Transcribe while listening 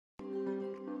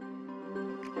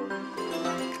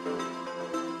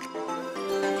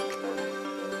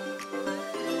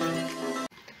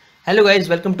Hello guys,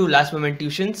 welcome to last moment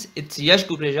tuitions. It's Yash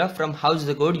Kukreja from house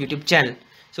the code YouTube channel.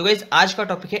 So guys, आज का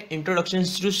topic है introduction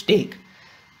to stake.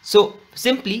 So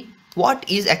simply what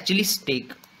is actually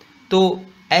stake? तो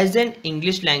as an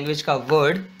English language का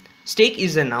word stake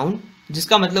is a noun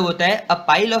जिसका मतलब होता है a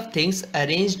pile of things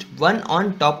arranged one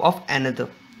on top of another.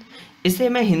 इसे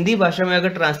मैं हिंदी भाषा में अगर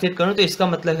ट्रांसलेट करूँ तो इसका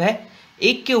मतलब है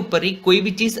एक के ऊपर ही कोई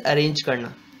भी चीज़ अरेंज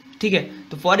करना। ठीक है,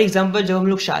 तो फॉर एग्जांपल जब हम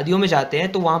लोग शादियों में जाते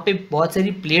हैं तो वहाँ पे बहुत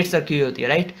सारी प्लेट्स रखी हुई होती है,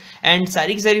 राइट, एंड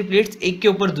सारी की सारी प्लेट्स एक के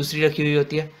ऊपर दूसरी रखी हुई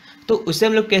होती है, तो उसे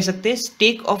हम लोग कह सकते हैं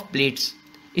स्टेक ऑफ प्लेट्स।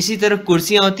 इसी तरह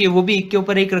कुर्सियाँ होती है, वो भी एक के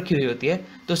ऊपर एक रखी हुई होती है,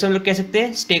 तो उसे हम लोग कह सकते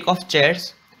हैं स्टेक ऑफ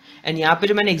चेयर्स। एंड यहाँ पे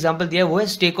जो मैंने एग्जाम्पल दिया है वो है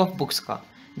स्टेक ऑफ बुक्स का,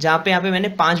 जहाँ पे यहाँ पे मैंने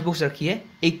 5 बुक्स रखी है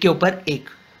एक के ऊपर एक।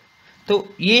 तो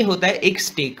ये होता है एक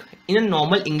stake in a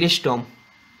normal English term.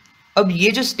 अब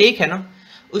ये जो स्टेक है ना,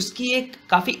 उसकी एक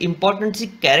काफ़ी इंपॉर्टेंट सी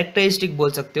कैरेक्टरिस्टिक बोल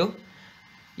सकते हो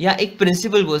या एक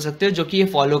प्रिंसिपल बोल सकते हो जो कि ये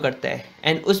फॉलो करता है,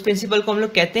 एंड उस प्रिंसिपल को हम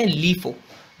लोग कहते हैं LIFO,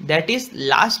 that is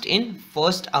last in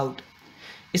first out.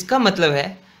 इसका मतलब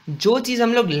है जो चीज़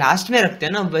हम लोग लास्ट में रखते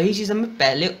हैं ना, वही चीज़ हमें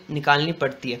पहले निकालनी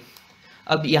पड़ती है।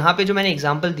 अब यहाँ पे जो मैंने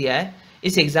एग्जाम्पल दिया है,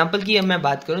 इस एग्जाम्पल की अब मैं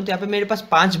बात करूँ तो यहाँ पे मेरे पास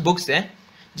 5 बुक्स हैं,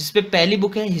 जिसपे पहली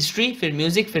बुक है हिस्ट्री, फिर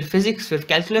म्यूजिक, फिर फिजिक्स, फिर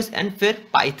कैलकुलस एंड फिर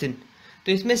पाइथन।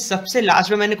 तो इसमें सबसे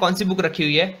लास्ट में मैंने कौन सी बुक रखी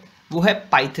हुई है, वो है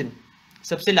पाइथन।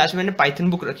 सबसे लास्ट में मैंने पाइथन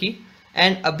बुक रखी,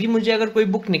 एंड अभी मुझे अगर कोई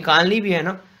बुक निकालनी भी है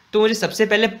ना, तो मुझे सबसे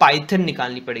पहले पाइथन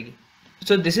निकालनी पड़ेगी।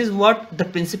 So this is what the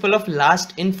principle of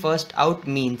last in first out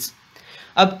means.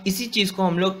 अब इसी चीज़ को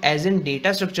हम लोग एज एन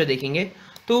डेटा स्ट्रक्चर देखेंगे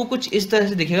तो वो कुछ इस तरह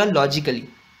से दिखेगा लॉजिकली।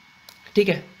 ठीक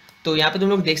है, तो यहाँ पे तुम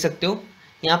लोग देख सकते हो,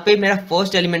 यहाँ पे मेरा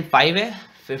फर्स्ट एलिमेंट 5 है,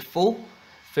 फिर 4,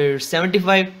 फिर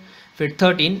 75, फिर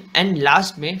 13 एंड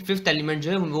लास्ट में 5th एलिमेंट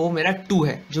जो है वो मेरा 2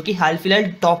 है, जो कि हाल फिलहाल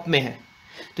टॉप में है।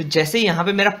 तो जैसे यहाँ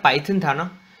पे मेरा पाइथन था ना,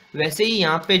 वैसे ही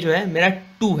यहाँ पे जो है मेरा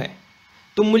 2 है।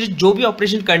 तो मुझे जो भी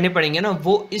ऑपरेशन करने पड़ेंगे ना,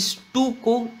 वो इस 2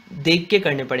 को देख के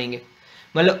करने पड़ेंगे।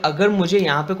 मतलब अगर मुझे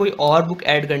यहाँ पे कोई और बुक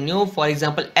ऐड करनी हो, फॉर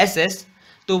एग्जाम्पल एसएस,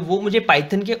 तो वो मुझे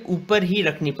पाइथन के ऊपर ही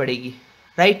रखनी पड़ेगी,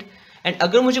 राइट। एंड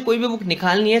अगर मुझे कोई भी बुक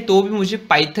निकालनी है तो भी मुझे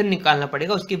पाइथन निकालना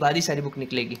पड़ेगा, उसके बाद ही सारी बुक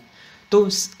निकलेगी। तो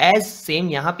एज सेम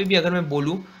यहाँ पे भी अगर मैं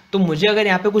बोलूँ तो मुझे अगर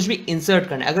यहाँ पे कुछ भी इंसर्ट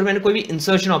करना है, अगर मैंने कोई भी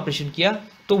इंसर्शन ऑपरेशन किया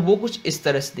तो वो कुछ इस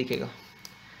तरह से दिखेगा।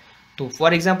 तो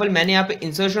फॉर एग्जांपल मैंने यहाँ पे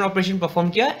इंसर्शन ऑपरेशन परफॉर्म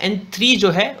किया एंड 3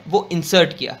 जो है वो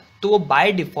इंसर्ट किया, तो वो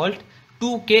बाय डिफॉल्ट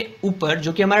 2 के ऊपर,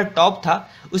 जो कि हमारा टॉप था,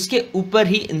 उसके ऊपर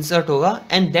ही इंसर्ट होगा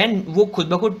एंड देन वो खुद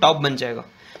ब खुद टॉप बन जाएगा।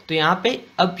 तो यहाँ पे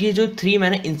अब ये जो 3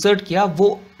 मैंने इंसर्ट किया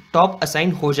वो टॉप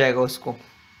असाइन हो जाएगा उसको।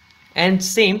 एंड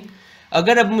सेम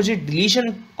अगर अब मुझे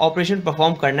डिलीशन ऑपरेशन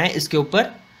परफॉर्म करना है इसके ऊपर,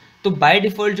 तो बाय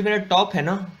डिफॉल्ट जो मेरा टॉप है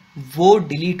ना, वो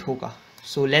डिलीट होगा।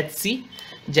 सो लेट्स सी,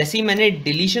 जैसे ही मैंने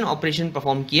डिलीशन ऑपरेशन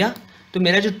परफॉर्म किया तो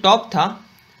मेरा जो टॉप था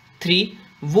 3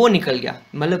 वो निकल गया।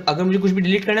 मतलब अगर मुझे कुछ भी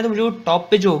डिलीट करना है तो मुझे वो टॉप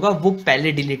पे जो होगा वो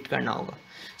पहले डिलीट करना होगा।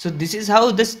 So this is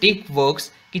how the stake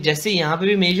works, कि जैसे यहाँ पे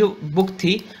भी मेरी जो बुक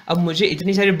थी, अब मुझे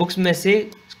इतनी सारी बुक्स में से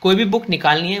कोई भी बुक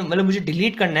निकालनी है, मतलब मुझे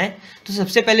डिलीट करना है, तो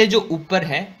सबसे पहले जो ऊपर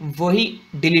है वही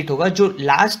डिलीट होगा, जो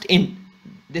last in,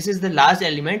 this is the last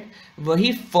element,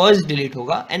 वही फर्स्ट डिलीट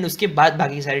होगा एंड उसके बाद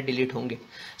बाकी सारे डिलीट होंगे।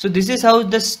 So this is how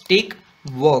the stake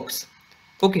works.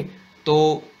 Okay,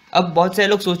 तो अब बहुत सारे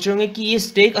लोग सोच रहे होंगे कि ये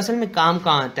स्टेक असल में काम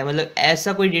कहाँ आता है, मतलब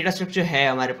ऐसा कोई डेटा स्ट्रक्चर है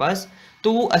हमारे पास,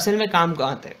 तो वो असल में काम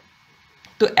कहाँ आता है?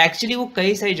 तो एक्चुअली वो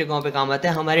कई सारी जगहों पे काम आता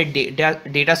है। हमारे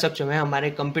डेटा स्ट्रक्चर में, हमारे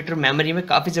कंप्यूटर मेमोरी में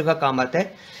काफ़ी जगह काम आता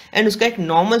है। एंड उसका एक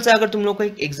नॉर्मल सा अगर तुम लोग को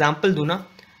एक एग्जांपल दूँ ना,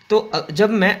 तो जब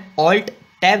मैं ऑल्ट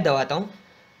टैब दबाता हूँ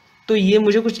तो ये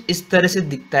मुझे कुछ इस तरह से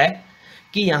दिखता है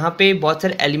कि यहाँ पे बहुत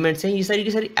सारे एलिमेंट्स हैं, ये सारी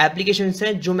की सारी एप्लीकेशंस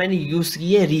हैं जो मैंने यूज़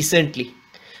की है रिसेंटली।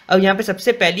 अब यहाँ पे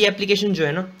सबसे पहली एप्लीकेशन जो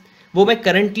है ना, वो मैं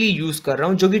करंटली यूज़ कर रहा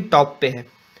हूँ, जो कि टॉप पे है,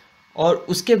 और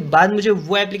उसके बाद मुझे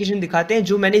वो एप्लीकेशन दिखाते हैं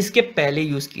जो मैंने इसके पहले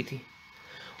यूज़ की थी,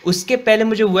 उसके पहले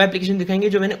मुझे वो एप्लीकेशन दिखाएंगे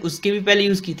जो मैंने उसके भी पहले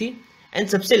यूज़ की थी, एंड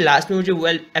सबसे लास्ट में मुझे वो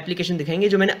एप्लीकेशन दिखाएंगे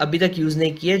जो मैंने अभी तक यूज़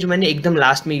नहीं की है, जो मैंने एकदम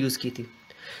लास्ट में यूज़ की थी।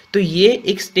 तो ये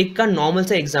एक स्टेक का नॉर्मल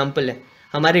सा एग्जांपल है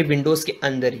हमारे विंडोज़ के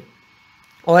अंदर ही,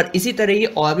 और इसी तरह ये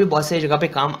और भी बहुत सारी जगह पे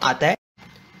काम आता है।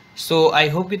 सो आई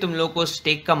होप कि तुम लोग को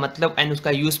स्टेक का मतलब एंड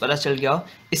उसका यूज़ पता चल गया हो।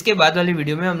 इसके बाद वाली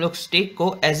वीडियो में हम लोग स्टेक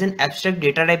को as an abstract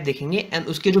data type देखेंगे, एंड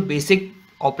उसके जो बेसिक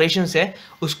ऑपरेशंस है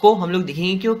उसको हम लोग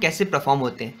देखेंगे कि वो कैसे परफॉर्म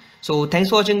होते हैं। So thanks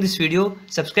for watching this video,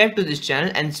 subscribe to this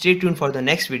channel and stay tune for the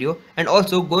next video, and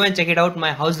also go and check it out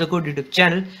my house the code YouTube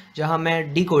channel, जहाँ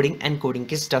मैं D coding and coding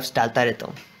के stuffs डालता रहता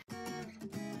हूँ।